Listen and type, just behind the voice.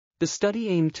The study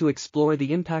aimed to explore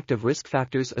the impact of risk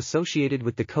factors associated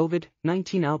with the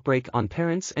COVID-19 outbreak on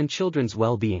parents and children's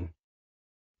well-being.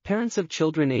 Parents of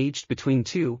children aged between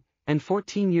 2 and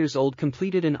 14 years old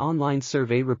completed an online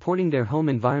survey reporting their home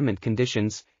environment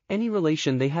conditions, any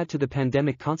relation they had to the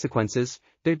pandemic consequences,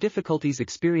 their difficulties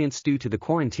experienced due to the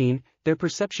quarantine, their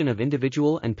perception of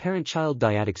individual and parent-child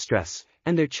dyadic stress,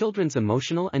 and their children's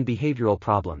emotional and behavioral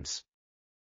problems.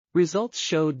 Results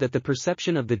showed that the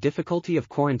perception of the difficulty of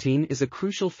quarantine is a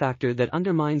crucial factor that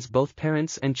undermines both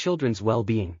parents' and children's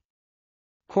well-being.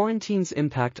 Quarantine's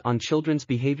impact on children's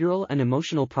behavioral and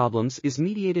emotional problems is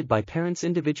mediated by parents'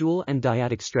 individual and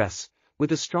dyadic stress,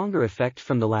 with a stronger effect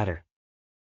from the latter.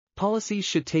 Policies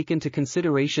should take into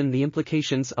consideration the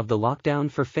implications of the lockdown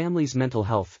for families' mental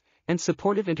health, and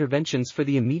supportive interventions for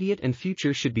the immediate and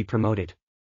future should be promoted.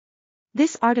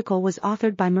 This article was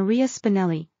authored by Maria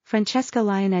Spinelli, Francesca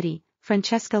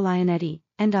Lionetti,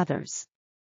 and others.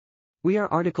 We are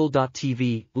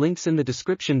RTCLTV, links in the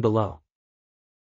description below.